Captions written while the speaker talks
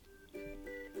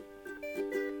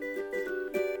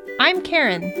I'm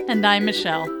Karen. And I'm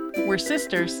Michelle. We're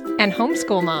sisters and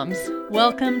homeschool moms.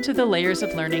 Welcome to the Layers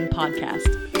of Learning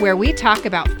podcast, where we talk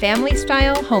about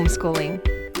family-style homeschooling.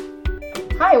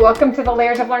 Hi, welcome to the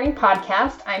Layers of Learning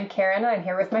podcast. I'm Karen, and I'm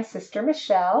here with my sister,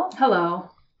 Michelle.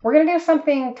 Hello. We're going to do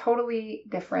something totally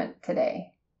different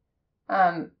today.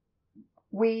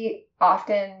 We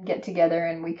often get together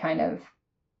and we kind of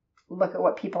look at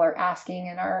what people are asking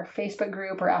in our Facebook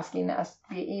group or asking us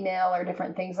via email or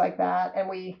different things like that. And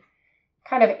we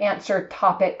kind of answer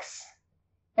topics.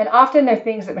 And often they're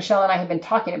things that Michelle and I have been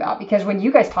talking about, because when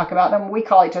you guys talk about them, we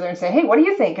call each other and say, hey, what do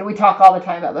you think? And we talk all the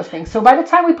time about those things. So by the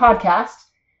time we podcast,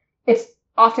 it's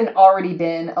often already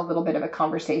been a little bit of a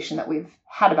conversation that we've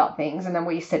had about things. And then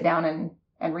we sit down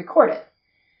and record it.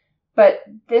 But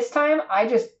this time I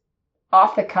just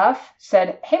off the cuff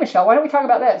said, hey, Michelle, why don't we talk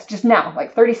about this just now,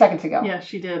 like 30 seconds ago? Yeah,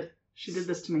 she did. She did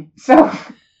this to me. So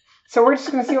we're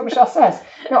just going to see what Michelle says.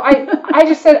 No, I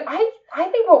just said, I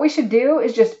think what we should do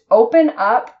is just open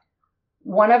up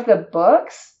one of the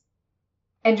books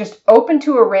and just open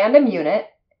to a random unit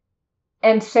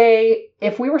and say,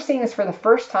 if we were seeing this for the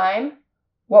first time,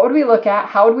 what would we look at?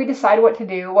 How would we decide what to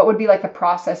do? What would be like the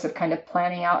process of kind of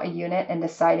planning out a unit and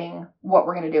deciding what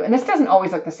we're going to do? And this doesn't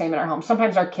always look the same in our home.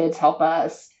 Sometimes our kids help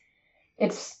us.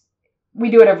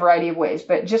 We do it a variety of ways,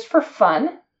 but just for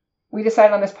fun, we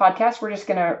decided on this podcast, we're just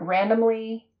going to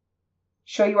randomly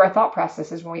show you our thought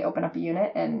processes when we open up a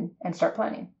unit and start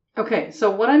planning. Okay, so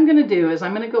what I'm going to do is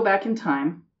I'm going to go back in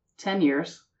time, 10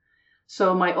 years.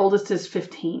 So my oldest is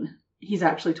 15. He's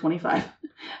actually 25.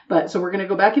 So we're going to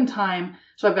go back in time.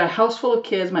 So I've got a house full of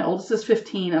kids. My oldest is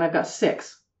 15, and I've got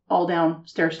 6 all down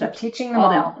stair steps. You're teaching them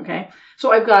all down. Okay.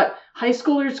 So I've got high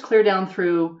schoolers clear down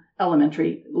through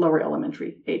elementary, lower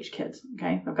elementary age kids.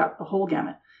 Okay. I've got the whole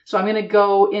gamut. So I'm going to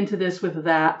go into this with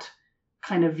that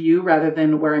kind of view rather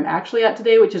than where I'm actually at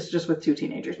today, which is just with 2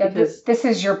 teenagers. Yeah, because this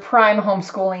is your prime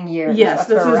homeschooling year. Yes,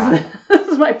 this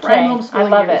is my prime homeschooling year. I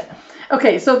love it.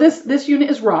 Okay, so this unit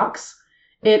is Rocks.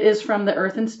 It is from the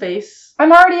Earth and Space.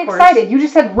 I'm already excited. You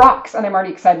just said rocks, and I'm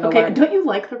already excited to learn. Okay, don't you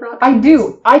like the rocks? I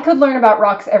do. I could learn about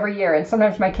rocks every year, and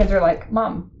sometimes my kids are like,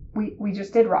 Mom, we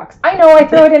just did rocks. I know, I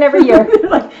throw it in every year.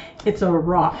 Like, it's a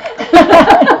rock.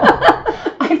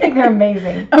 I think they're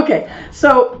amazing. Okay,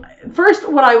 so first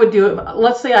what I would do,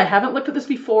 let's say I haven't looked at this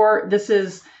before.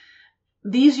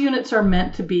 These units are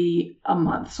meant to be a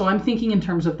month. So I'm thinking in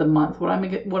terms of the month. What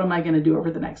am I going to do over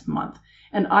the next month?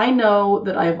 And I know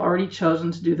that I've already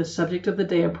chosen to do the subject of the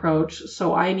day approach.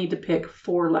 So I need to pick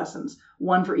 4 lessons,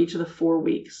 1 for each of the 4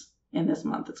 weeks in this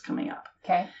month that's coming up.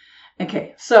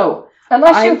 Okay. So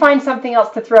unless you find something else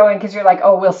to throw in because you're like,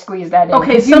 oh, we'll squeeze that in.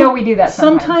 Okay. We do that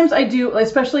sometimes. I do,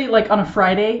 especially like on a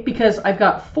Friday, because I've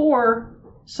got 4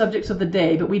 subjects of the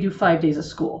day, but we do 5 days of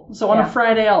school. So on a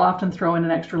Friday, I'll often throw in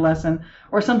an extra lesson,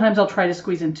 or sometimes I'll try to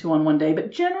squeeze in 2 on one day.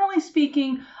 But generally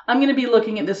speaking, I'm going to be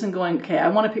looking at this and going, okay, I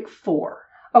want to pick 4.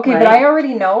 Okay, right? But I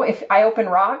already know if I open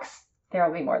Rocks, there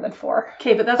will be more than 4.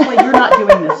 Okay, but that's why you're not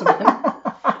doing this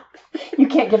one. You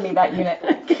can't give me that unit.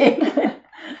 Okay.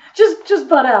 Just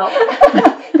butt out.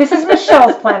 This is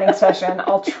Michelle's planning session.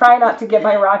 I'll try not to get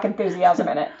my rock enthusiasm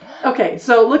in it. Okay,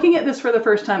 so looking at this for the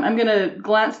first time, I'm going to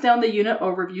glance down the unit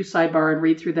overview sidebar and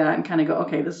read through that and kind of go,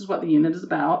 okay, this is what the unit is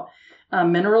about.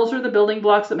 Minerals are the building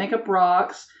blocks that make up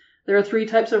rocks. There are 3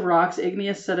 types of rocks: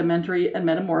 igneous, sedimentary, and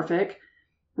metamorphic.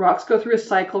 Rocks go through a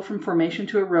cycle from formation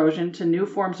to erosion to new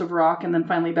forms of rock and then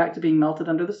finally back to being melted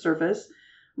under the surface.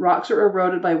 Rocks are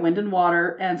eroded by wind and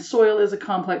water, and soil is a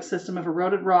complex system of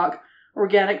eroded rock,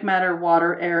 organic matter,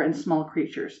 water, air, and small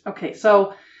creatures. Okay,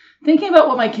 so thinking about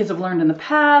what my kids have learned in the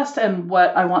past and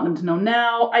what I want them to know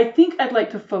now, I think I'd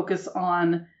like to focus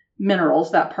on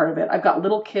minerals, that part of it. I've got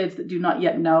little kids that do not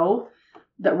yet know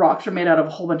that rocks are made out of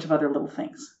a whole bunch of other little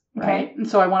things, right? Okay. And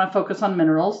so I want to focus on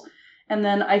minerals. And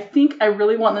then I think I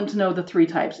really want them to know the 3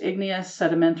 types: igneous,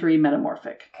 sedimentary,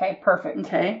 metamorphic. Okay, perfect.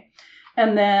 Okay.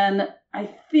 And then I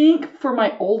think for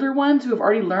my older ones who have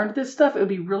already learned this stuff, it would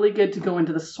be really good to go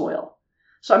into the soil.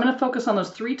 So I'm going to focus on those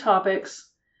 3 topics,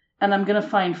 and I'm going to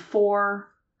find 4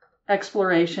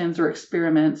 explorations or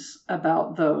experiments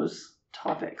about those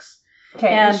topics. Okay,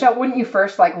 and Michelle, wouldn't you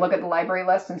first look at the library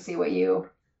list and see what you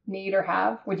need or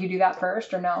have? Would you do that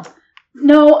first or no?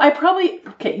 No, I probably...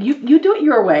 Okay, you do it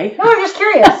your way. No, I'm just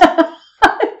curious.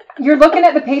 You're looking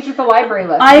at the page with the library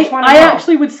list. I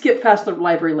actually would skip past the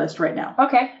library list right now.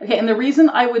 Okay. Okay, and the reason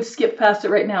I would skip past it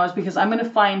right now is because I'm going to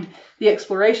find the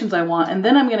explorations I want, and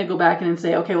then I'm going to go back in and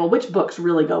say, okay, well, which books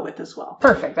really go with this well?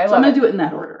 Perfect. So I'm going to do it in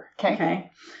that order.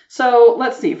 Okay. So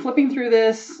let's see. Flipping through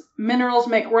this, minerals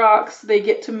make rocks. They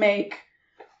get to make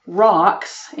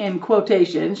rocks, in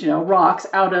quotations, rocks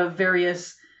out of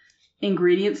various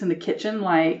ingredients in the kitchen,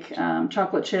 like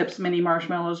chocolate chips, mini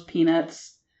marshmallows,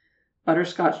 peanuts,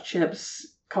 butterscotch chips,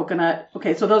 coconut.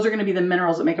 Okay, so those are going to be the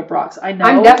minerals that make up rocks. I know.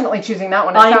 I'm definitely choosing that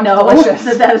one. It I sounds know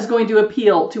delicious. that is going to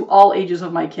appeal to all ages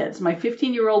of my kids. My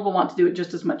 15-year-old will want to do it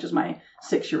just as much as my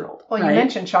 6-year-old. Well, you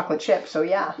mentioned chocolate chips, so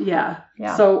yeah. Yeah.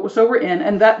 Yeah. So we're in,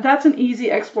 and that's an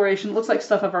easy exploration. It looks like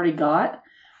stuff I've already got.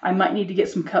 I might need to get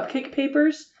some cupcake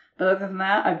papers, but other than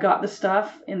that, I've got the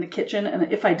stuff in the kitchen.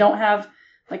 And if I don't have,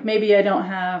 like maybe I don't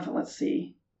have, let's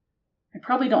see, I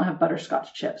probably don't have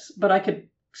butterscotch chips, but I could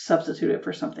substitute it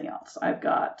for something else. I've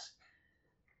got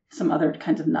some other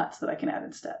kinds of nuts that I can add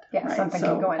instead. Yeah, right? something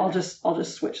so can go in. I'll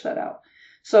just switch that out.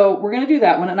 So we're going to do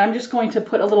that one, and I'm just going to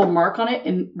put a little mark on it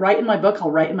and write in my book.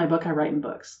 I'll write in my book. I write in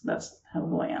books. That's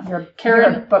who I am.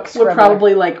 Karen book would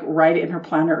probably like write it in her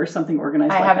planner or something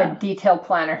organized. I like have a detailed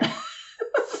planner.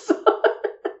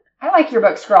 I like your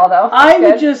book scrawl though. I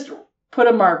would just put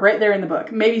a mark right there in the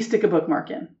book. Maybe stick a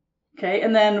bookmark in. Okay,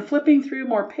 and then flipping through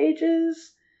more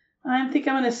pages. I think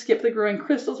I'm going to skip the growing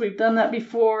crystals. We've done that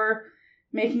before.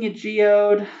 Making a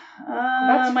geode.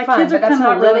 That's my fun, kids are but that's kind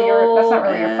not of really little. that's not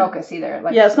really your focus either.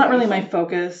 Like, Yeah, it's not really my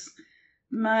focus.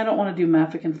 I don't want to do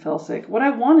Maffick and Felsic. What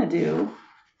I want to do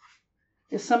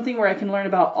is something where I can learn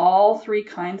about all 3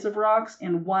 kinds of rocks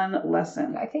in one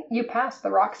lesson. I think you passed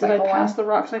the rock cycle. Did I pass the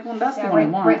rock cycle? That's the one right, I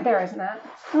want. right there, isn't that?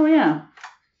 Oh, yeah.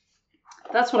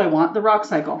 That's what I want, the rock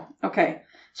cycle. Okay,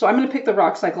 so I'm going to pick the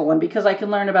rock cycle one because I can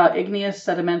learn about igneous,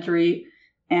 sedimentary,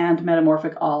 and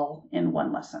metamorphic all in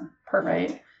one lesson.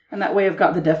 Perfect. Right? And that way I've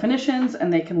got the definitions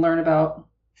and they can learn about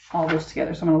all those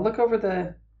together. So I'm going to look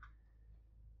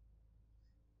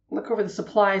over the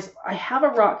supplies. I have a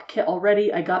rock kit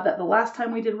already. I got that the last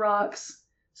time we did rocks.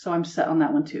 So I'm set on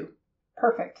that one too.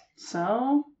 Perfect.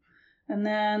 So, and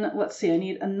then let's see, I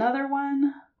need another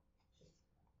one.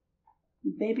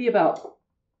 Maybe about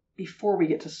before we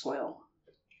get to soil.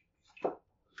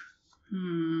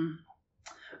 Ooh.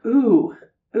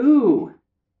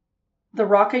 The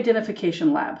rock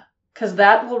identification lab. Because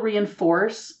that will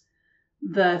reinforce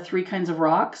the 3 kinds of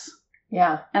rocks.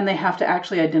 Yeah. And they have to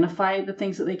actually identify the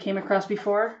things that they came across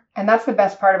before. And that's the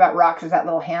best part about rocks is that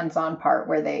little hands-on part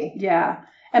where they... Yeah.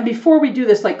 And before we do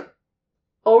this, like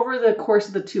over the course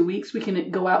of the 2 weeks, we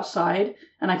can go outside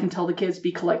and I can tell the kids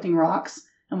be collecting rocks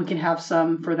and we can have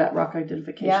some for that rock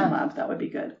identification lab. That would be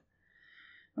good.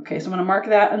 Okay, so I'm going to mark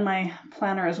that in my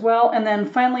planner as well. And then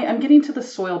finally, I'm getting to the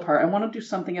soil part. I want to do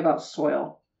something about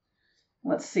soil.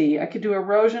 Let's see. I could do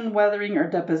erosion, weathering, or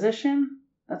deposition.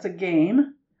 That's a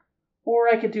game. Or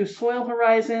I could do soil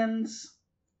horizons.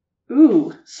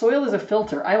 Ooh, soil is a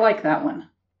filter. I like that one.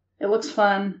 It looks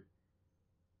fun.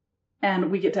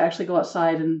 And we get to actually go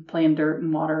outside and play in dirt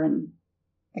and water. And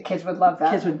the kids would love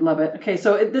that. Kids would love it. Okay,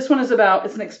 so this one is about,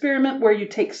 it's an experiment where you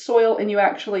take soil and you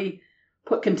actually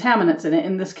put contaminants in it,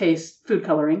 in this case, food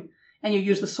coloring, and you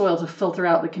use the soil to filter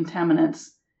out the contaminants,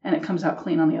 and it comes out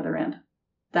clean on the other end.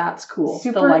 That's cool.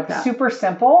 They'll like that. Super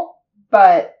simple,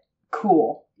 but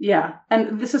cool. Yeah,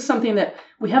 and this is something that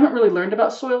we haven't really learned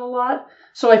about soil a lot,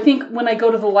 so I think when I go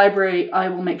to the library, I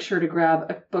will make sure to grab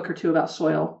a book or 2 about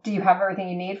soil. Do you have everything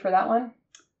you need for that one?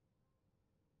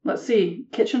 Let's see.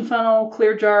 Kitchen funnel,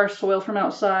 clear jar, soil from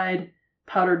outside,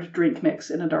 powdered drink mix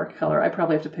in a dark color. I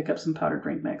probably have to pick up some powdered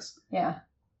drink mix. Yeah.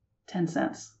 10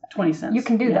 cents, 20 cents. You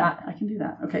can do that. I can do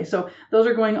that. Okay, so those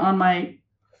are going on my,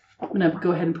 I'm going to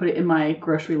go ahead and put it in my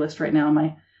grocery list right now,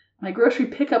 my grocery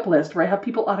pickup list where I have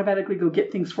people automatically go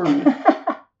get things for me.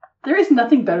 There is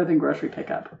nothing better than grocery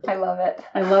pickup. I love it.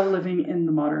 I love living in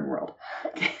the modern world.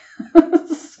 Okay.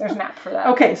 There's an app for that.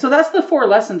 Okay, so that's the 4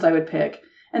 lessons I would pick.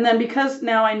 And then because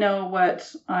now I know what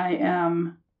I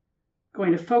am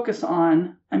going to focus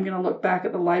on, I'm going to look back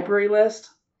at the library list.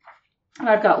 And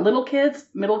I've got little kids,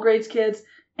 middle grades kids,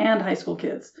 and high school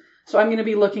kids. So I'm going to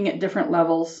be looking at different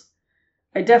levels.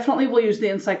 I definitely will use the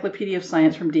Encyclopedia of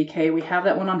Science from DK. We have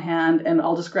that one on hand, and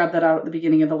I'll just grab that out at the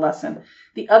beginning of the lesson.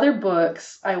 The other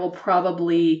books I will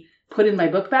probably put in my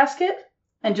book basket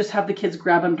and just have the kids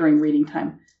grab them during reading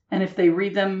time. And if they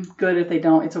read them, good. If they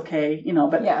don't, it's okay.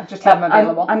 But yeah, just have them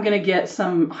available. I'm going to get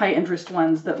some high interest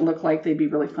ones that look like they'd be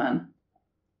really fun.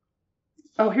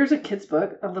 Oh, here's a kid's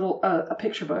book, a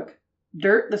picture book.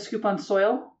 Dirt, the Scoop on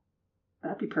Soil.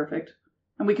 That'd be perfect.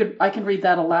 And I can read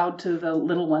that aloud to the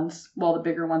little ones while the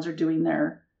bigger ones are doing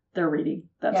their reading.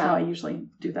 That's how I usually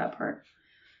do that part.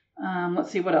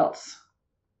 Let's see what else.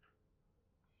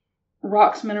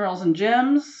 Rocks, minerals, and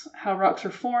gems. How rocks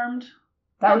are formed.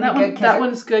 That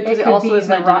one's good because it also is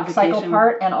the an rock cycle identification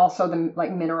part and also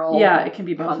the mineral. Yeah, it can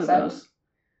be both concept. of those.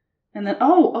 And then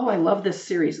I love this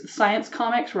series. Science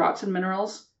Comics, Rocks and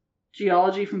Minerals.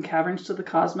 Geology from Caverns to the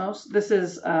Cosmos. This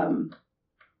is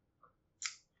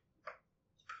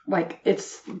like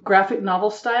it's graphic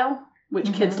novel style,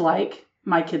 which kids like.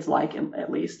 My kids like,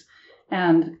 at least.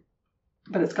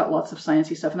 But it's got lots of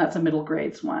sciencey stuff, and that's a middle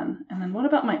grades one. And then what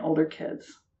about my older kids?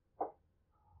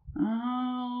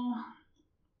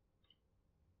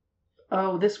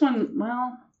 Oh, this one,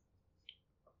 well,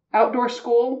 outdoor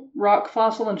school, rock,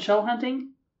 fossil, and shell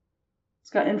hunting. It's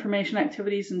got information,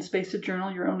 activities, and space to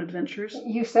journal your own adventures.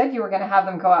 You said you were going to have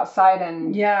them go outside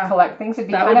and collect things. It'd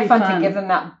be That kind would of be fun fun. to give them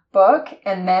that book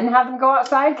and then have them go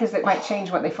outside because it might change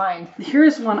what they find.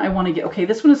 Here's one I want to get. Okay,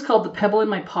 this one is called The Pebble in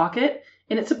My Pocket,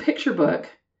 and it's a picture book.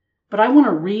 But I want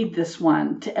to read this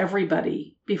one to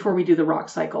everybody before we do the rock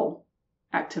cycle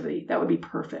activity. That would be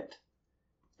perfect.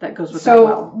 That goes with that well.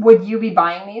 So would you be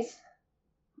buying these?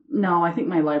 No, I think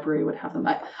my library would have them.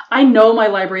 I know my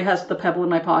library has The Pebble in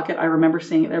My Pocket. I remember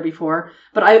seeing it there before.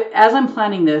 But as I'm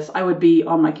planning this, I would be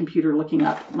on my computer looking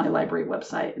up my library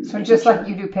website. And so just like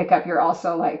you do pick up, you're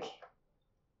also like,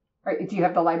 or do you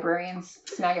have the librarians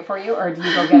snag it for you, or do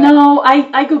you go get it? No,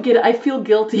 I go get it. I feel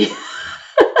guilty.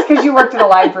 Because you worked at a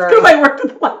library. Because I worked at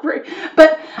the library.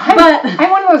 But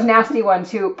I'm one of those nasty ones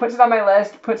who puts it on my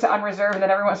list, puts it on reserve, and then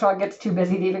every once in a while gets too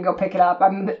busy to even go pick it up.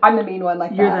 I'm the mean one like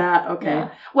that. You're that, okay. Yeah.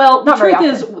 Well, the Not very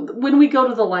truth is, when we go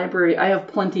to the library, I have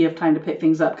plenty of time to pick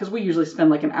things up because we usually spend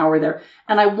like an hour there.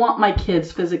 And I want my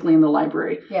kids physically in the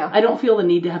library. Yeah. I don't feel the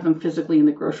need to have them physically in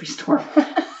the grocery store.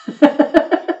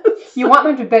 You want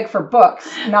them to beg for books,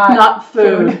 not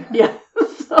food. Yeah.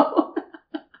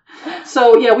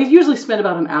 So yeah, we usually spend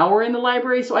about an hour in the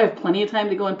library, so I have plenty of time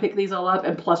to go and pick these all up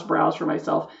and plus browse for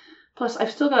myself. Plus,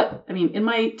 I've still got, in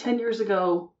my 10 years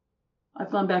ago,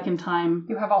 I've gone back in time.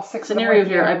 You have all 6 scenario of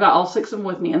them here. I've got all 6 of them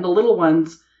with me, and the little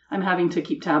ones I'm having to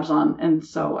keep tabs on, and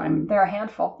so They're a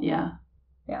handful. Yeah.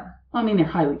 Yeah. Well, they're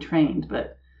highly trained,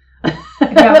 but yeah,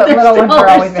 but little ones are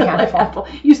always a handful.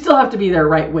 You still have to be there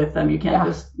right with them. You can't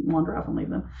just wander off and leave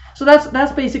them. So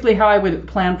that's basically how I would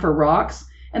plan for rocks,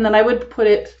 and then I would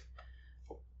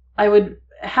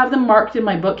have them marked in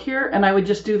my book here, and I would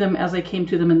just do them as I came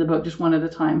to them in the book, just one at a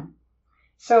time.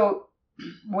 So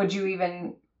would you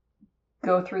even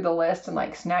go through the list and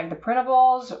like snag the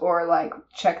printables or like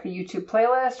check the YouTube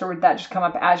playlist, or would that just come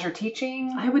up as you're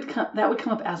teaching? That would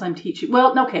come up as I'm teaching.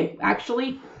 Well, okay,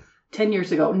 actually 10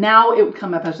 years ago. Now it would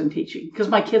come up as I'm teaching because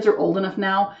my kids are old enough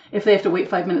now. If they have to wait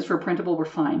 5 minutes for a printable, we're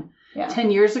fine. Yeah. 10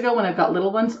 years ago when I've got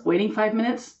little ones, waiting 5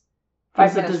 minutes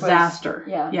was a disaster.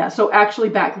 Yeah. So actually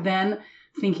back then,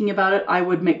 thinking about it, I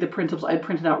would make the printables. I'd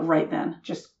print it out right then.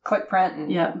 Just click print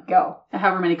and go.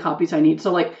 However many copies I need.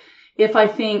 So like if I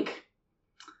think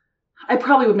I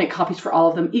probably would make copies for all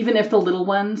of them, even if the little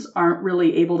ones aren't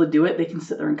really able to do it, they can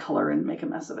sit there and color and make a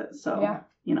mess of it. So,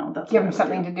 that's give them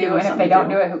something to do. And if they don't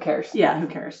do it, who cares? Yeah, who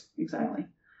cares? Exactly.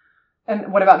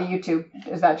 And what about the YouTube?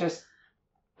 Is that just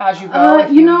as you go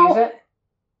if you use it?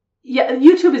 Yeah,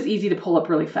 YouTube is easy to pull up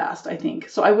really fast, I think.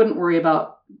 So I wouldn't worry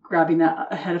about grabbing that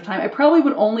ahead of time. I probably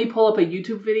would only pull up a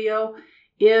YouTube video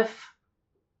if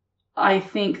I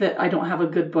think that I don't have a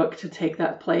good book to take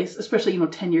that place, especially,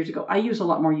 10 years ago. I use a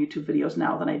lot more YouTube videos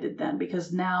now than I did then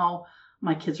because now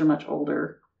my kids are much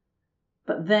older.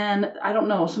 But then, I don't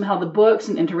know, somehow the books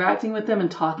and interacting with them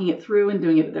and talking it through and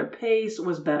doing it at their pace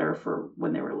was better for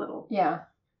when they were little. Yeah.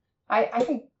 I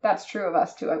think that's true of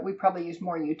us too. We probably use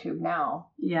more YouTube now.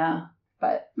 Yeah.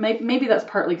 But maybe that's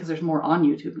partly because there's more on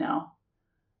YouTube now.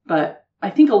 But I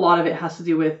think a lot of it has to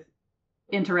do with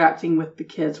interacting with the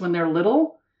kids. When they're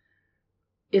little,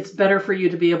 it's better for you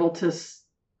to be able to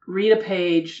read a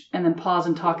page and then pause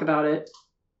and talk about it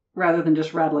rather than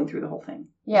just rattling through the whole thing.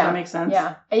 Yeah. Does that make sense?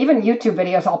 Yeah. Even YouTube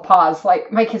videos, I'll pause.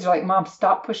 Like, my kids are like, Mom,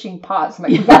 stop pushing pause. I'm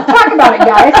like, we got to talk about it,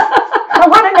 guys. I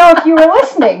want to know if you were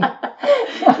listening.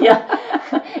 Yeah.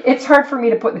 It's hard for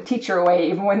me to put the teacher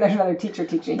away, even when there's another teacher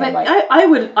teaching. But like,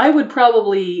 I would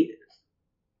probably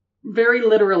very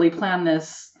literally plan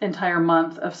this entire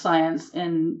month of science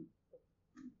in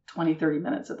 20, 30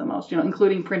 minutes at the most,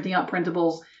 including printing out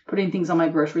printables, putting things on my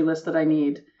grocery list that I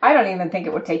need. I don't even think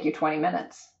it would take you 20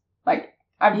 minutes. Like,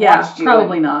 I've watched you.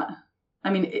 Probably not.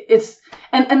 It's,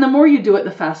 and the more you do it,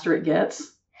 the faster it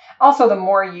gets. Also, the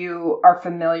more you are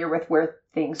familiar with where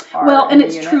things are. Well, and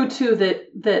it's true too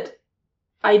that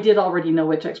I did already know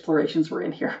which explorations were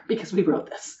in here because we wrote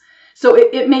this. So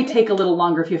it may take a little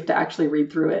longer if you have to actually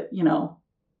read through it,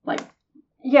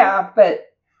 Yeah, but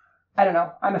I don't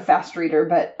know. I'm a fast reader,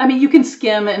 but you can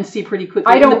skim and see pretty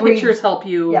quickly. The pictures help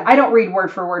you. Yeah, I don't read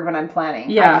word for word when I'm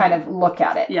planning. Yeah. I kind of look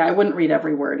at it. Yeah, I wouldn't read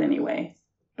every word anyway.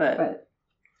 But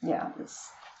yeah.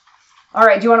 All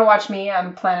right, do you want to watch me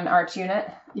plan an arts unit?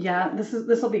 Yeah, this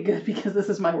will be good because this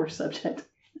is my worst subject.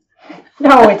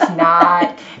 No, it's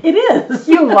not. It is.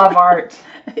 You love art.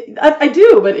 I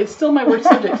do, but it's still my worst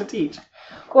subject to teach.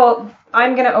 Well,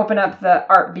 I'm going to open up the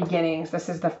art beginnings. This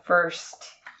is the first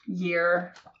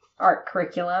year art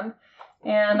curriculum.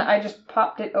 And I just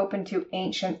popped it open to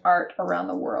ancient art around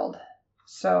the world.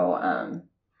 So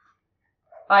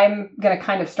I'm going to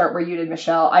kind of start where you did,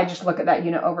 Michelle. I just look at that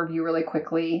unit overview really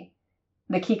quickly.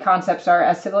 The key concepts are,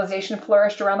 as civilization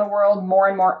flourished around the world, more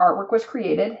and more artwork was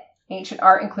created. Ancient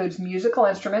art includes musical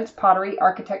instruments, pottery,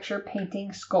 architecture,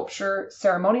 painting, sculpture,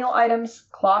 ceremonial items,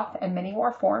 cloth, and many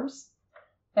more forms.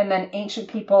 And then ancient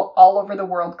people all over the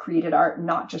world created art,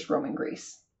 not just Roman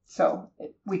Greece. So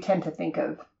we tend to think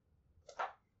of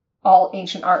all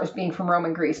ancient art as being from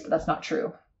Roman Greece, but that's not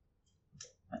true.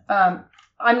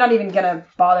 I'm not even going to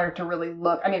bother to really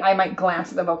look. I mean, I might glance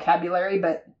at the vocabulary,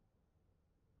 but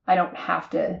I don't have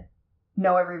to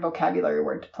know every vocabulary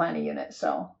word to plan a unit.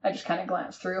 So I just kind of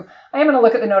glance through. I am going to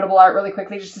look at the notable art really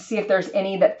quickly just to see if there's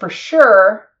any that for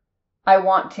sure I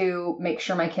want to make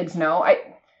sure my kids know.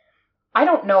 I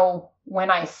don't know when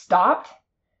I stopped,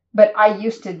 but I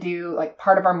used to do, like,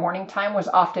 part of our morning time was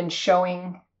often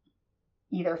showing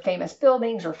either famous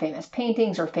buildings or famous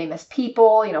paintings or famous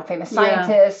people, famous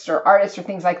scientists or artists or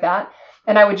things like that.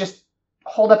 And I would just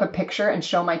hold up a picture and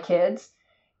show my kids,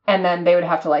 and then they would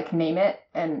have to, like, name it.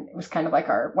 And it was kind of like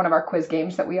one of our quiz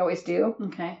games that we always do.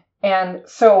 Okay. And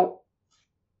so,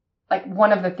 like,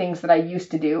 one of the things that I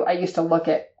used to do, I used to look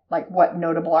at, like, what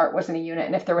notable art was in a unit,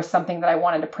 and if there was something that I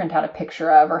wanted to print out a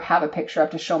picture of or have a picture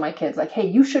of to show my kids, like, hey,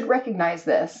 you should recognize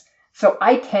this. So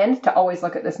I tend to always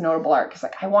look at this notable art because,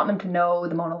 like, I want them to know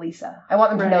the Mona Lisa. I want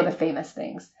them to know the famous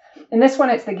things. In this one,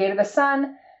 it's the Gate of the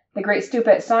Sun, the Great Stupa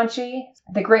at Sanchi,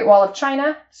 the Great Wall of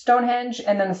China, Stonehenge,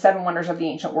 and then the 7 Wonders of the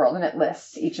Ancient World, and it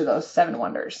lists each of those 7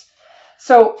 wonders.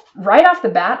 So right off the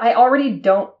bat, I already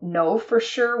don't know for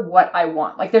sure what I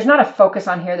want. Like, there's not a focus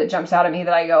on here that jumps out at me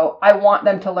that I go, I want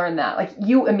them to learn that. Like,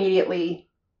 you immediately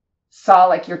saw,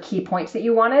 like, your key points that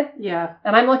you wanted. Yeah.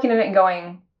 And I'm looking at it and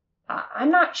going, I'm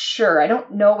not sure. I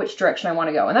don't know which direction I want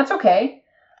to go. And that's okay.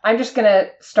 I'm just going to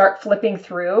start flipping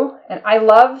through. And I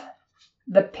love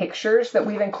the pictures that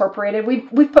we've incorporated.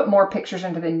 We've put more pictures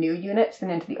into the new units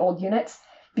than into the old units,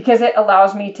 because it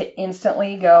allows me to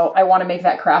instantly go, I want to make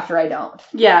that craft or I don't.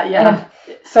 Yeah, yeah.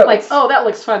 And so, like, oh, that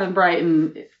looks fun and bright,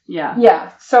 and yeah.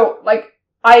 Yeah. So, like,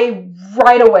 I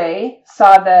right away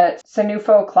saw the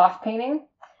Sanufo cloth painting,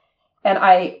 and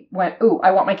I went, ooh,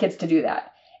 I want my kids to do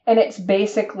that. And it's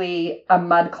basically a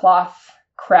mud cloth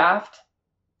craft.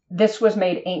 This was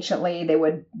made anciently. They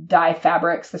would dye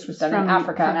fabrics. This was done in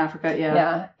Africa. From Africa, yeah.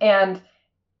 Yeah. And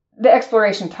the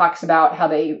exploration talks about how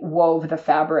they wove the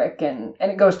fabric, and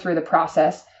it goes through the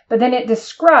process. But then it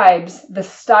describes the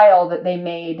style that they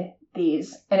made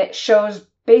these. And it shows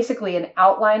basically an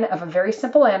outline of a very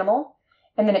simple animal.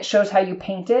 And then it shows how you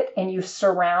paint it, and you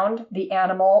surround the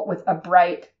animal with a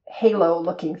bright halo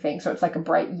looking thing. So it's like a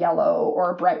bright yellow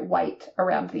or a bright white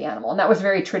around the animal. And that was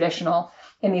very traditional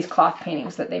in these cloth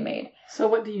paintings that they made. So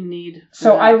what do you need?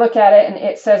 So I look at it and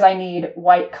it says I need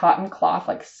white cotton cloth,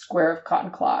 like a square of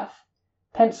cotton cloth,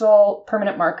 pencil,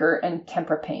 permanent marker, and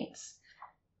tempera paints.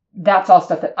 That's all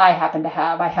stuff that I happen to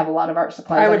have. I have a lot of art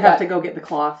supplies. I would have to go get the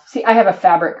cloth. See, I have a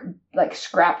fabric, like,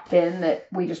 scrap bin that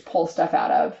we just pull stuff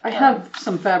out of. I have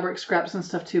some fabric scraps and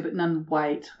stuff too, but none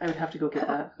white. I would have to go get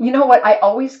that. You know what? I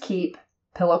always keep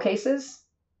pillowcases.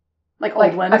 Like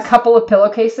old ones? A couple of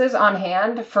pillowcases on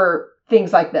hand for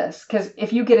things like this. Because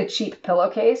if you get a cheap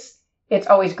pillowcase, it's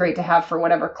always great to have for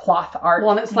whatever cloth art.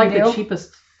 Well, and it's like the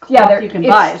cheapest cloth you can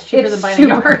buy. It's cheaper than buying a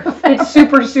yard. It's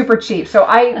super, super cheap. So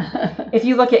if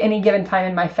you look at any given time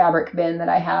in my fabric bin that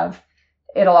I have,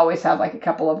 it'll always have, like, a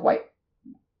couple of white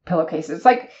pillowcases. It's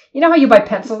like, you know how you buy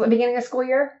pencils at the beginning of school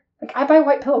year? Like, I buy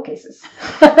white pillowcases.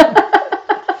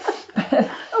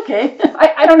 Okay.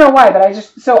 I don't know why, but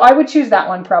so I would choose that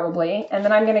one probably. And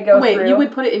then I'm going to go through. Wait, you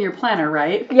would put it in your planner,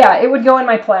 right? Yeah, it would go in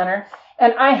my planner.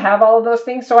 And I have all of those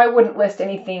things, so I wouldn't list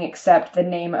anything except the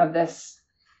name of this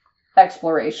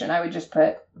exploration. I would just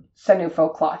put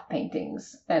Sanufo cloth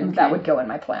paintings, and that would go in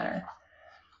my planner.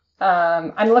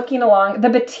 I'm looking along. The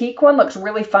batik one looks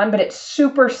really fun, but it's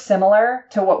super similar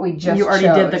to what we just chose. You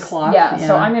already did the cloth. Yeah,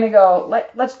 so I'm going to go,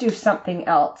 let's do something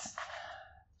else.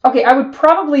 Okay, I would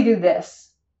probably do this.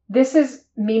 This is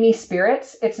Mimi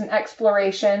Spirits. It's an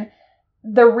exploration.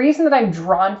 The reason that I'm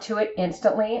drawn to it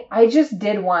instantly, I just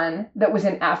did one that was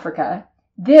in Africa.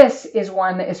 This is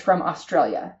one that is from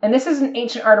Australia. And this is an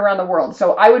ancient art around the world.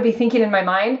 So I would be thinking in my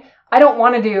mind, I don't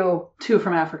want to do 2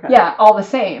 from Africa. Yeah, all the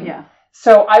same. Yeah.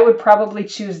 So I would probably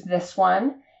choose this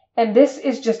one. And this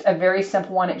is just a very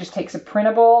simple one. It just takes a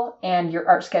printable and your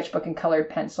art sketchbook and colored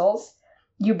pencils.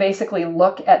 you basically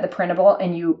look at the printable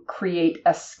and you create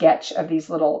a sketch of these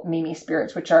little Mimi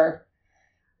spirits, which are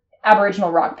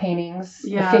Aboriginal rock paintings,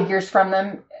 the figures from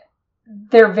them.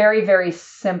 They're very, very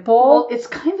simple. Well, it's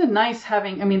kind of nice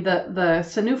having, I mean, the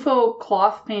Sanufo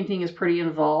cloth painting is pretty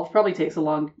involved. Probably takes a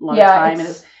long time. And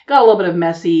it's got a little bit of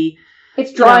messy.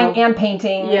 It's drawing and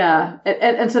painting. Yeah.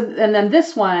 And then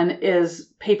this one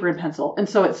is paper and pencil. And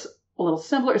so it's a little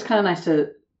simpler. It's kind of nice to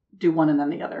do one and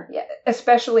then the other. Yeah,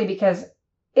 especially because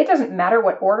it doesn't matter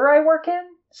what order I work in.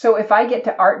 So if I get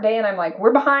to art day and I'm like,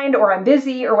 we're behind or I'm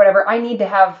busy or whatever, I need to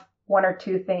have one or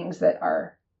two things that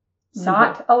are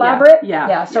not elaborate.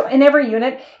 Yeah. So in every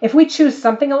unit, if we choose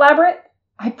something elaborate,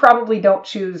 I probably don't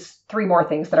choose 3 more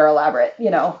things that are elaborate.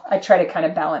 I try to kind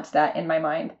of balance that in my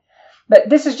mind. But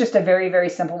this is just a very, very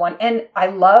simple one. And I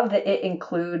love that it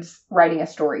includes writing a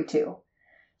story too.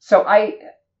 So I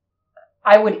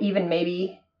would even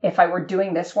maybe, if I were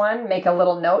doing this one, make a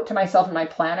little note to myself in my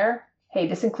planner. Hey,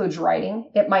 this includes writing.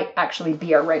 It might actually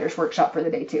be our writer's workshop for the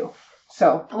day too.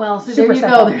 So, well, so there you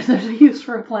go. There's a use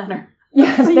for a planner.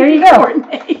 Yes, there you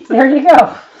go. There you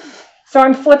go. So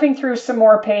I'm flipping through some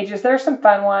more pages. There's some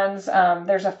fun ones.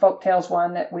 There's a folktales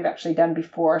one that we've actually done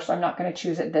before, so I'm not going to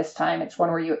choose it this time. It's one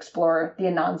where you explore the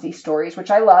Anansi stories,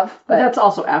 which I love. But that's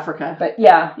also Africa. But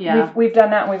yeah. We've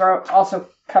done that, and we've also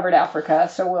covered Africa,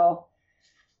 so we'll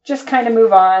just kind of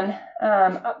move on.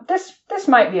 This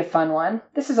might be a fun one.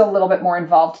 This is a little bit more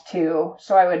involved too,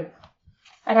 so I'd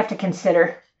have to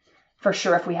consider for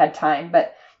sure if we had time.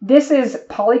 But this is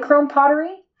polychrome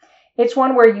pottery. It's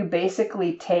one where you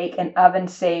basically take an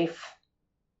oven-safe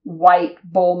white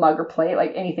bowl, mug, or plate,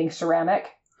 like anything ceramic,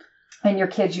 and your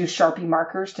kids use Sharpie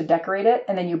markers to decorate it,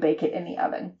 and then you bake it in the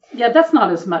oven. Yeah, that's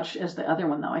not as much as the other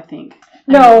one, though, I think.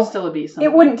 No, it still would be something.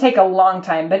 It wouldn't take a long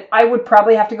time, but I would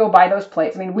probably have to go buy those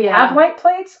plates. I mean, we have white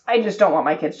plates. I just don't want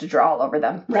my kids to draw all over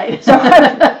them. Right. So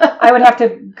I would have to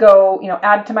go,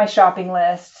 add to my shopping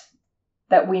list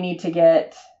that we need to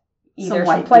get either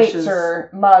some plates dishes. Or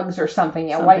mugs or something.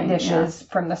 White dishes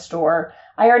from the store.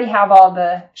 I already have all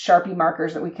the Sharpie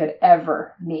markers that we could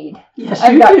ever need. Yes,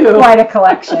 I've got quite a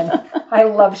collection. I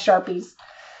love Sharpies.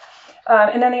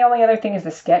 And then the only other thing is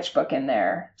the sketchbook in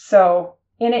there. So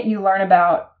in it, you learn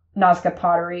about Nazca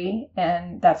pottery,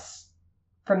 and that's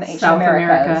from the ancient South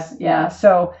Americas. America. Yeah.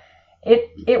 So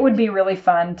it would be really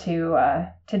fun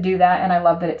to do that, and I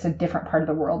love that it's a different part of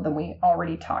the world than we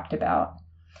already talked about.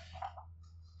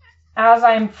 As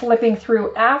I'm flipping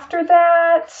through after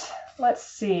that, let's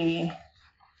see.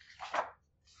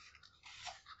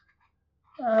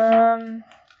 So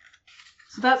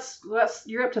that's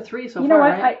you're up to 3 so far. You know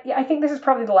what? Right? I think this is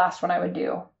probably the last one I would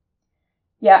do.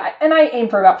 Yeah, and I aim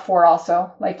for about 4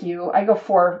 also, like you. I go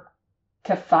 4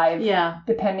 to 5,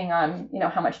 depending on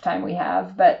how much time we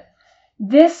have. But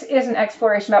this is an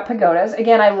exploration about pagodas.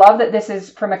 Again, I love that this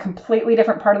is from a completely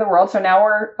different part of the world. So now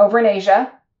we're over in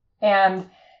Asia, and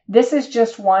this is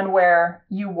just one where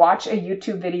you watch a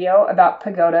YouTube video about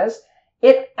pagodas.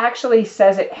 It actually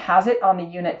says it has it on the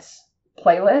unit's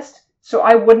playlist. So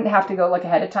I wouldn't have to go look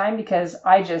ahead of time because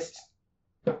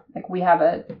we have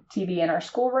a TV in our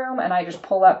schoolroom and I just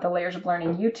pull up the Layers of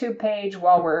Learning YouTube page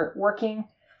while we're working,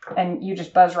 and you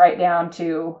just buzz right down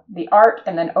to the art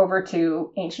and then over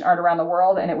to ancient art around the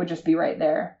world, and it would just be right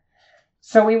there.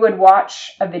 So we would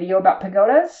watch a video about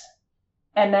pagodas,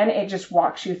 and then it just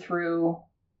walks you through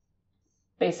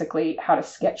basically how to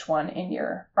sketch one in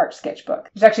your art sketchbook.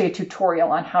 There's actually a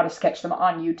tutorial on how to sketch them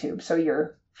on YouTube, so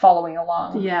you're following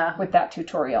along with that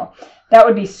tutorial. That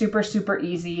would be super, super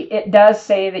easy. It does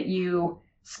say that you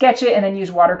sketch it and then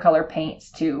use watercolor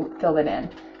paints to fill it in.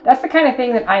 That's the kind of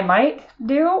thing that I might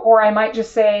do, or I might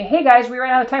just say, hey guys, we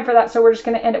ran out of time for that, so we're just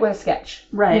going to end it with a sketch.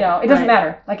 Right. It doesn't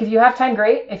matter. Like if you have time,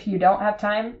 great. If you don't have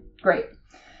time, great.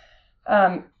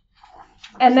 And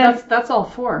then that's all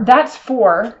 4. That's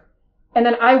 4. And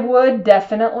then I would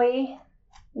definitely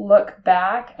look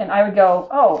back and I would go,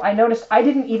 oh, I noticed I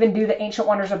didn't even do the Ancient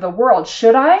Wonders of the World.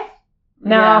 Should I?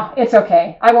 No, It's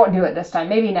okay. I won't do it this time.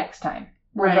 Maybe next time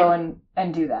we'll go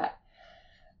and do that.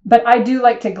 But I do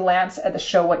like to glance at the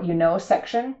Show What You Know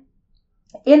section.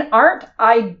 In art,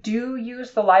 I do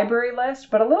use the library list,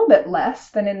 but a little bit less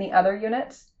than in the other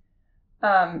units.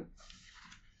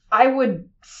 I would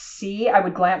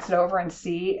glance it over and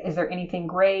see, is there anything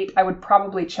great? I would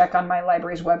probably check on my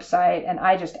library's website, and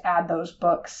I just add those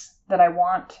books that I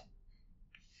want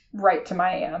right to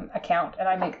my account, and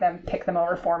I make them pick them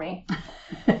over for me.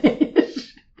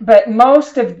 But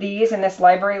most of these in this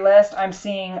library list I'm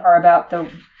seeing are about the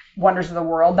wonders of the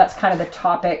world. That's kind of the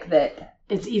topic that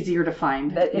It's easier to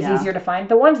find. That is easier to find.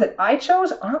 The ones that I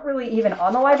chose aren't really even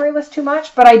on the library list too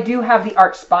much, but I do have the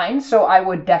art spine, so I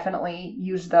would definitely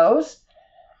use those.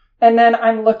 And then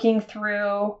I'm looking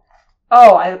through,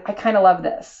 I kind of love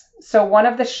this. So one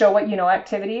of the Show What You Know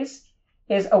activities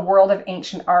is a World of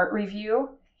Ancient Art review,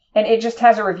 and it just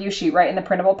has a review sheet right in the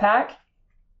printable pack.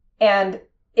 And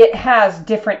it has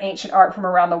different ancient art from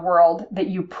around the world that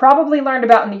you probably learned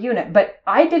about in the unit, but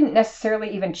I didn't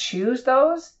necessarily even choose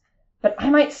those. But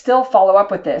I might still follow up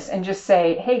with this and just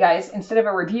say, hey guys, instead of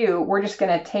a review, we're just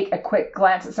going to take a quick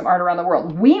glance at some art around the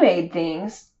world. We made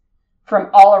things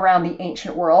from all around the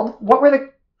ancient world. What were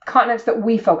the continents that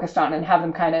we focused on, and have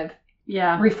them kind of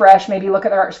refresh, maybe look at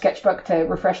their art sketchbook to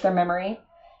refresh their memory,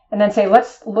 and then say,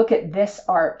 let's look at this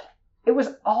art. It was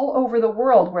all over the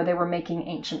world where they were making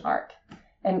ancient art,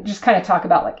 and just kind of talk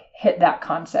about, like, hit that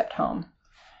concept home.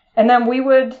 And then we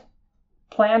would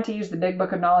plan to use the Big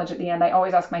Book of Knowledge at the end. I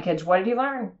always ask my kids, what did you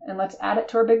learn? And let's add it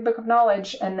to our Big Book of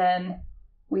Knowledge. And then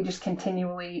we just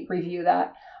continually review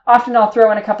that. Often I'll throw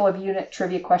in a couple of unit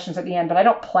trivia questions at the end, but I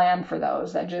don't plan for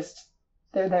those.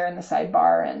 They're there in the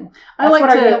sidebar. And that's what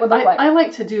our unit would look like. I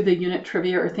like to do the unit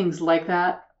trivia or things like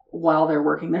that while they're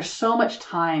working. There's so much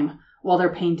time while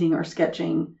they're painting or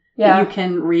sketching that you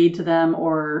can read to them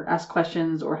or ask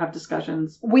questions or have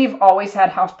discussions. We've always had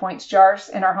house points jars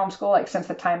in our homeschool, like since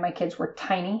the time my kids were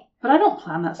tiny. But I don't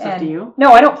plan that stuff, do you?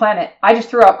 No, I don't plan it. I just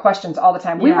throw out questions all the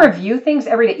time. We review things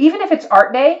every day. Even if it's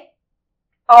art day,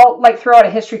 I'll throw out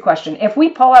a history question. If we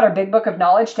pull out our Big Book of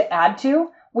Knowledge to add to,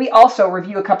 we also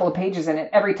review a couple of pages in it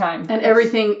every time. And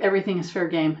everything is fair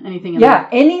game. Anything in there.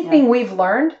 Anything we've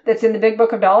learned that's in the Big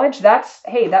Book of Knowledge, that's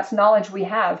knowledge we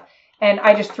have. And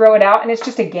I just throw it out, and it's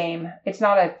just a game. It's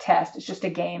not a test. It's just a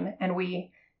game, and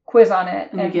we quiz on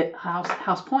it. And you get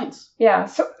house points. Yeah.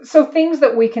 So things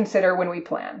that we consider when we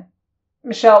plan.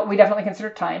 Michelle, we definitely consider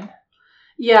time.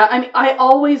 Yeah. I mean, I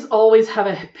always have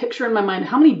a picture in my mind.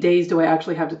 How many days do I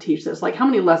actually have to teach this? Like, how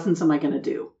many lessons am I going to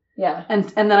do? Yeah.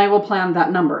 And then I will plan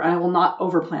that number. I will not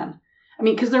overplan. I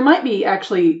mean, because there might be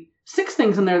actually 6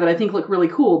 things in there that I think look really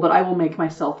cool, but I will make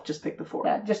myself just pick the 4.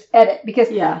 Yeah. Just edit, because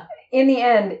in the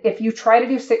end, if you try to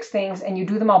do 6 things and you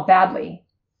do them all badly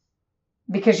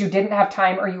because you didn't have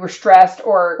time, or you were stressed,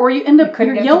 or you end up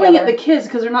you're yelling at the kids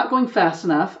because they're not going fast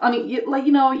enough. I mean, you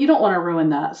don't want to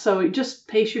ruin that. So just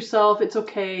pace yourself. It's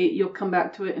okay. You'll come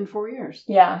back to it in 4 years.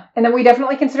 Yeah. And then we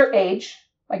definitely consider age.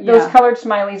 Like those colored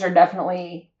smileys are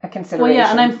definitely a consideration. Well,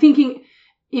 yeah. And I'm thinking,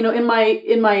 in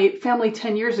my family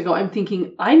 10 years ago, I'm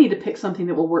thinking I need to pick something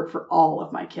that will work for all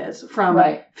of my kids from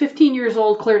 15 years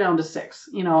old clear down to 6.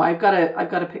 I've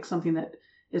got to pick something that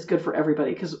is good for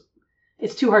everybody, because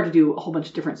it's too hard to do a whole bunch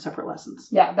of different separate lessons.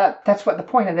 Yeah, that's what the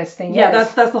point of this thing is. Yeah,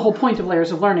 that's the whole point of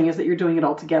Layers of Learning, is that you're doing it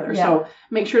all together. Yeah. So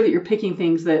make sure that you're picking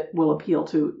things that will appeal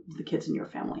to the kids in your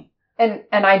family. And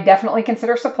I definitely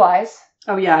consider supplies.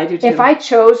 Oh, yeah, I do too. If I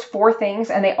chose 4 things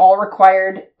and they all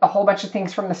required a whole bunch of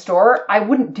things from the store, I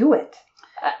wouldn't do it.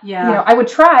 Yeah. I would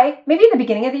try. Maybe in the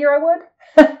beginning of the year I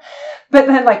would. But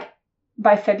then,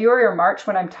 by February or March,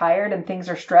 when I'm tired and things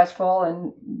are stressful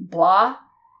and blah,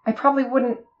 I probably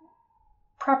wouldn't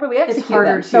properly execute It's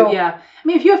harder them. to, So, I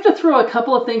mean, if you have to throw a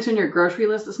couple of things in your grocery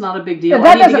list, it's not a big deal.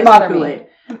 That doesn't bother me.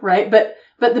 Right? But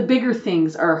the bigger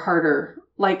things are harder.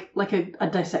 Like a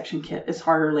dissection kit is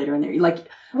harder later in the year.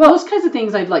 Those kinds of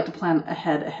things I'd like to plan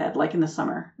ahead, like in the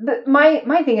summer.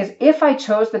 My thing is, if I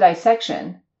chose the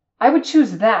dissection, I would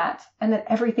choose that, and then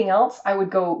everything else I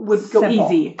would go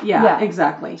easy. Yeah,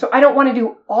 exactly. So I don't want to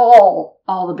do all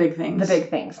the big things. The big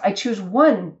things. I choose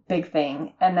one big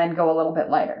thing and then go a little bit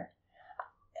lighter.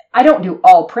 I don't do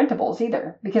all printables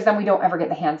either, because then we don't ever get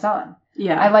the hands-on.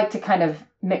 Yeah. I like to kind of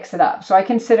mix it up. So I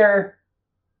consider,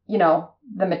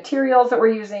 the materials that we're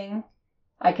using.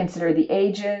 I consider the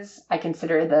ages. I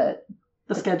consider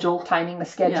the schedule. Timing the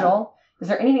schedule. Yeah. Is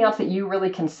there anything else that you really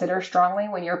consider strongly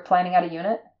when you're planning out a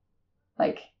unit?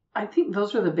 I think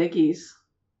those are the biggies.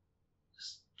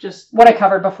 Just what I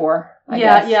covered before. I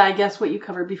guess what you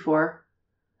covered before.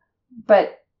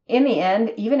 But in the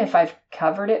end, even if I've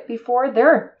covered it before, there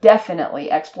are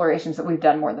definitely explorations that we've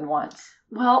done more than once.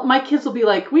 Well, my kids will be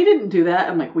like, we didn't do that.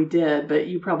 I'm like, we did, but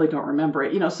you probably don't remember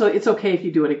it. So it's okay if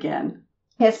you do it again.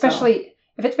 Yeah, especially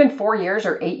if it's been 4 years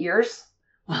or 8 years.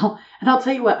 Well, and I'll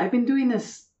tell you what, I've been doing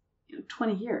this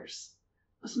 20 years.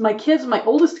 So my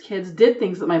oldest kids did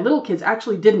things that my little kids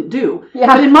actually didn't do. Yeah.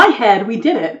 But in my head, we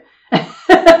did it.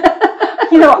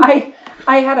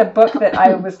 I had a book that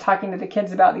I was talking to the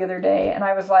kids about the other day, and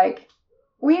I was like,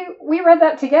 we read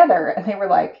that together. And they were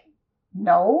like,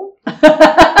 no.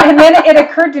 And then it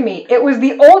occurred to me, it was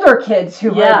the older kids who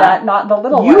read that, not the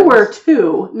little ones. You were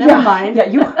too. Never mind. Yeah,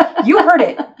 you heard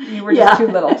it. You were just too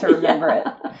little to remember it.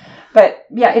 But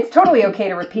yeah, it's totally okay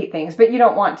to repeat things, but you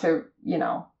don't want to,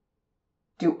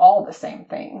 do all the same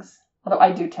things. Although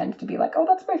I do tend to be like, oh,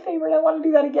 that's my favorite. I want to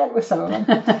do that again with some of them.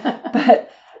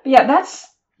 But yeah,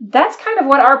 that's kind of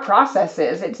what our process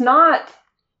is. It's not.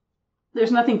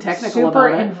 There's nothing technical about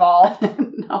it. Super involved.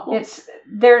 No.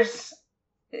 There's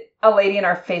a lady in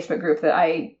our Facebook group that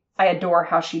I adore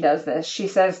how she does this. She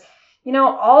says,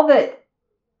 all that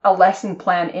a lesson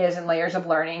plan is in Layers of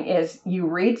Learning is you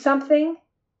read something,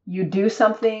 you do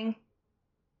something,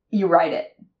 you write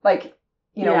it. Like,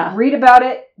 read about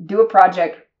it, do a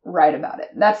project, write about it.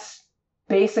 That's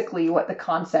basically what the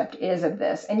concept is of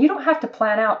this. And you don't have to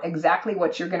plan out exactly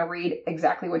what you're going to read,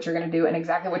 exactly what you're going to do, and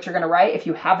exactly what you're going to write if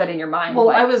you have that in your mind. Well,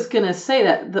 I was going to say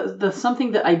that the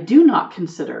something that I do not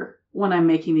consider when I'm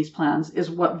making these plans is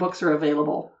what books are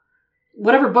available.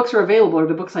 Whatever books are available are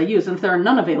the books I use. And if there are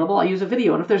none available, I use a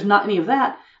video. And if there's not any of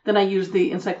that, then I use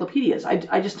the encyclopedias.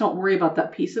 I just don't worry about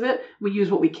that piece of it. We use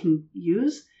what we can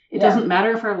use. It doesn't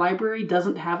matter if our library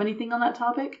doesn't have anything on that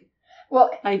topic.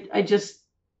 Well, I just...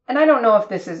 And I don't know if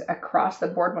this is across the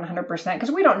board 100%,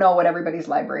 because we don't know what everybody's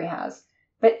library has.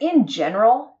 But in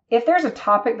general, if there's a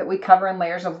topic that we cover in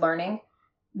Layers of Learning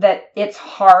that it's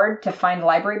hard to find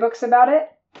library books about it,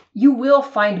 you will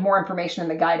find more information in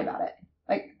the guide about it.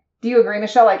 Like, do you agree,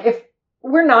 Michelle? Like, if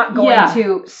we're not going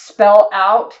to spell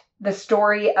out the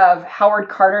story of Howard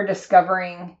Carter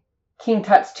discovering King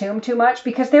Tut's tomb too much,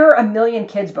 because there are a million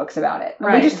kids' books about it.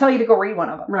 Right. We just tell you to go read one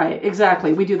of them. Right,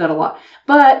 exactly. We do that a lot.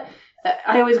 But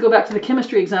I always go back to the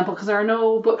chemistry example because there are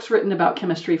no books written about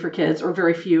chemistry for kids, or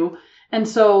very few. And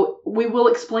so we will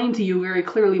explain to you very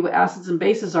clearly what acids and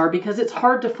bases are, because it's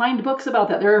hard to find books about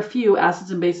that. There are a few.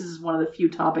 Acids and bases is one of the few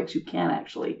topics you can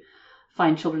actually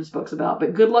find children's books about.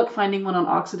 But good luck finding one on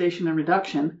oxidation and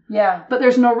reduction. Yeah. But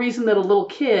there's no reason that a little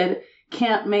kid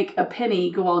can't make a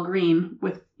penny go all green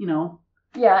with,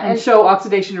 and show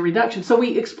oxidation and reduction. So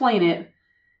we explain it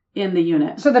in the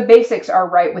unit. So the basics are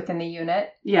right within the unit.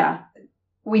 Yeah.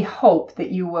 We hope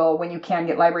that you will when you can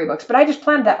get library books. But I just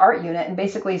planned that art unit and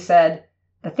basically said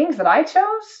the things that I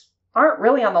chose aren't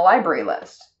really on the library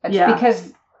list. It's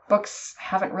because books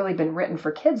haven't really been written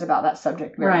for kids about that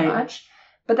subject very much.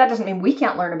 But that doesn't mean we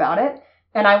can't learn about it.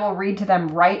 And I will read to them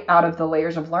right out of the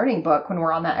Layers of Learning book when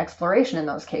we're on that exploration in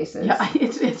those cases. Yeah,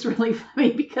 it's really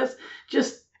funny because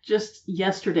just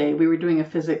yesterday we were doing a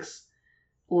physics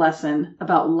lesson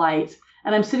about light.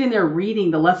 And I'm sitting there reading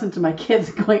the lesson to my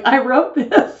kids going, I wrote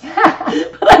this,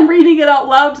 but I'm reading it out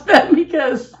loud to them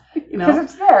because, because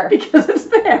it's there. Because it's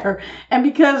there. And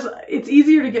because it's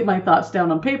easier to get my thoughts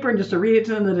down on paper and just to read it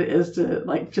to them than it is to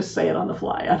just say it on the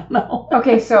fly. I don't know.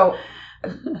 Okay, so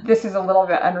this is a little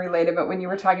bit unrelated, but when you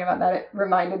were talking about that, it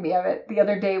reminded me of it. The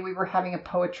other day we were having a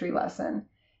poetry lesson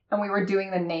and we were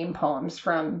doing the name poems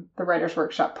from the Writers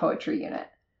Workshop poetry unit.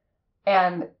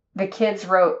 And the kids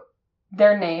wrote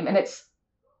their name, and it's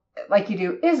like you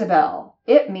do Isabel.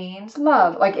 It means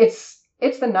love. Like it's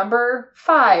the number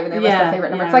 5, and they list their favorite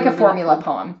number. It's like a formula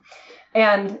poem.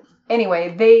 And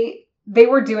anyway, they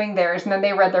were doing theirs, and then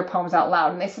they read their poems out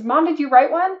loud. And they said, Mom, did you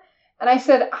write one? And I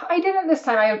said, I didn't this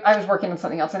time. I was working on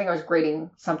something else. I think I was grading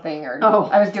something, or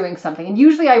I was doing something. And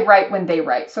usually I write when they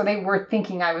write. So they were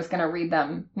thinking I was going to read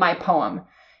them my poem.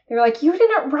 They were like, you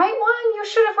didn't write one? You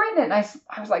should have written it. And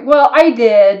I was like, well, I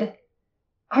did.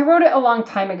 I wrote it a long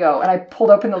time ago, and I pulled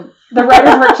open the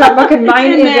Writers Workshop book, and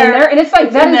mine is in there. And it's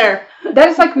like, that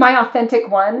is like my authentic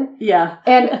one. Yeah.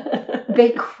 And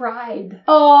they cried.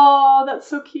 Oh, that's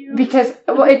so cute. Because,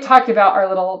 it talked about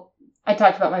I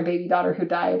talked about my baby daughter who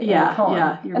died in the poem.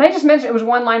 Yeah. And I just mentioned it was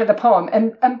one line of the poem,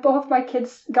 and both my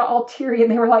kids got all teary, and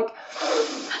they were like,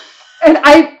 and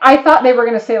I thought they were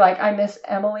going to say, like, I miss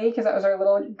Emily, because that was our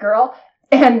little girl.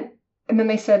 And then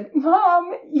they said,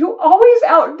 Mom, you always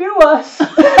outdo us.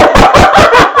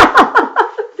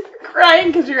 Crying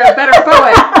because you're a better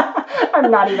poet. I'm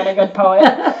not even a good poet.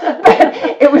 But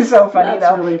it was so funny,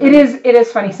 though. Really funny. It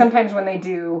is funny. Sometimes when they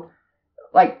do,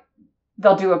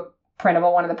 they'll do a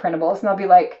printable, one of the printables, and they'll be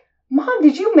like, Mom,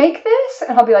 did you make this?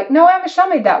 And I'll be like, no, Aunt Michelle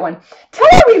made that one. Tell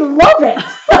her we love it.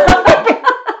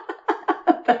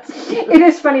 It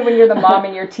is funny when you're the mom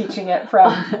and you're teaching it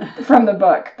from the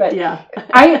book. But yeah,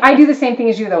 I do the same thing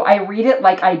as you, though. I read it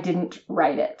like I didn't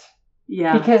write it.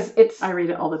 Yeah, because I read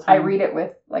it all the time. I read it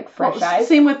with fresh eyes.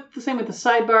 Same with the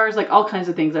sidebars, all kinds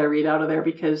of things I read out of there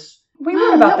because we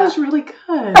read about that. That was really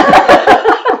good.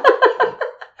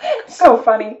 So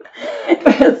funny.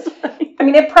 I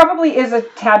mean, it probably is a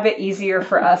tad bit easier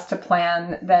for us to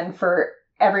plan than for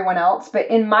everyone else, but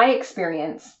in my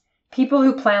experience, people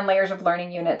who plan layers of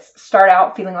learning units start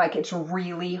out feeling like it's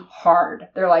really hard.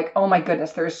 They're like, oh my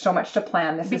goodness, there's so much to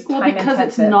plan. This is time intensive. Because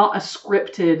it's not a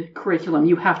scripted curriculum.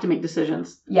 You have to make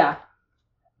decisions. Yeah.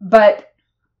 But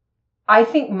I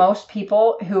think most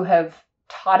people who have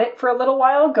taught it for a little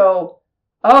while go,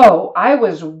 oh, I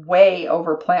was way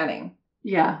over planning.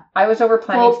 Yeah. I was over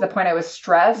planning to the point I was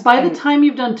stressed. By the time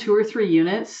you've done 2 or 3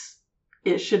 units,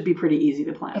 it should be pretty easy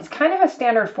to plan. It's kind of a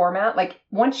standard format. Like,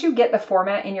 once you get the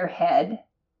format in your head,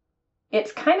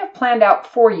 it's kind of planned out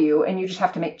for you, and you just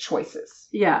have to make choices.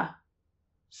 Yeah.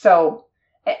 So,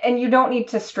 and you don't need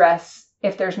to stress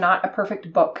if there's not a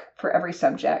perfect book for every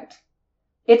subject.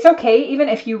 It's okay even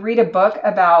if you read a book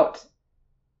about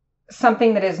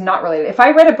something that is not related. If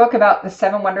I read a book about the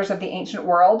 7 wonders of the ancient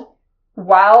world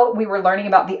while we were learning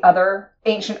about the other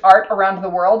ancient art around the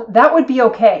world, that would be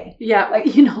okay. Yeah,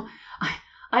 like, you know,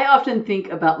 I often think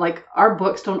about, like, our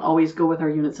books don't always go with our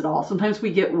units at all. Sometimes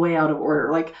we get way out of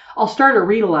order. Like, I'll start a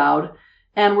read aloud,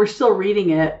 and we're still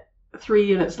reading it 3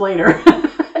 units later.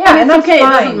 Yeah, and that's okay.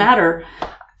 Fine. It doesn't matter.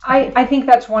 I think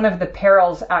that's one of the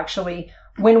perils, actually.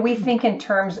 When we think in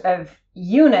terms of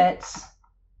units,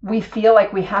 we feel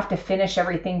like we have to finish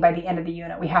everything by the end of the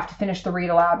unit. We have to finish the read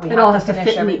aloud. We have to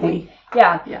finish everything. Neatly.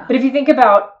 Yeah. But if you think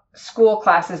about school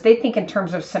classes, they think in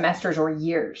terms of semesters or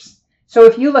years. So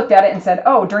if you looked at it and said,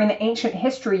 oh, during the ancient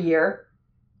history year,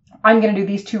 I'm going to do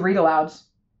these 2 read alouds,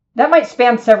 that might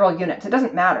span several units. It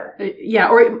doesn't matter. Yeah,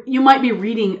 or you might be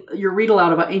reading your read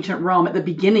aloud about ancient Rome at the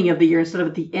beginning of the year instead of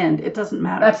at the end. It doesn't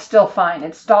matter. That's still fine.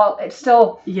 It's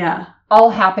still all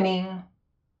happening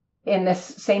in this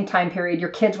same time period. Your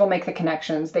kids will make the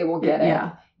connections. They will get it.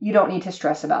 Yeah. You don't need to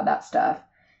stress about that stuff.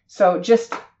 So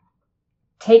just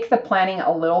take the planning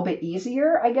a little bit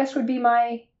easier, I guess would be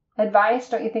my advice.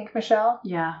 Don't you think, Michelle?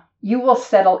 Yeah. You will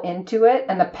settle into it,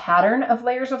 and the pattern of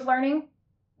layers of learning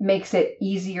makes it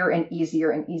easier and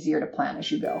easier and easier to plan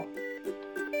as you go.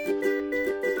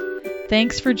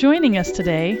 Thanks for joining us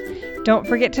today. Don't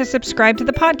forget to subscribe to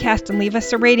the podcast and leave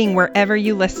us a rating wherever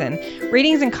you listen.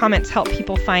 Ratings and comments help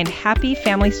people find happy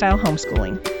family-style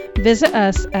homeschooling. Visit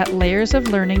us at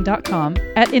layersoflearning.com,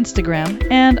 at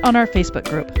Instagram, and on our Facebook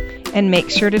group. And make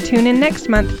sure to tune in next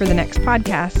month for the next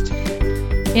podcast.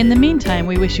 In the meantime,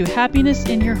 we wish you happiness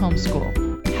in your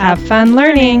homeschool. Have fun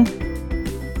learning!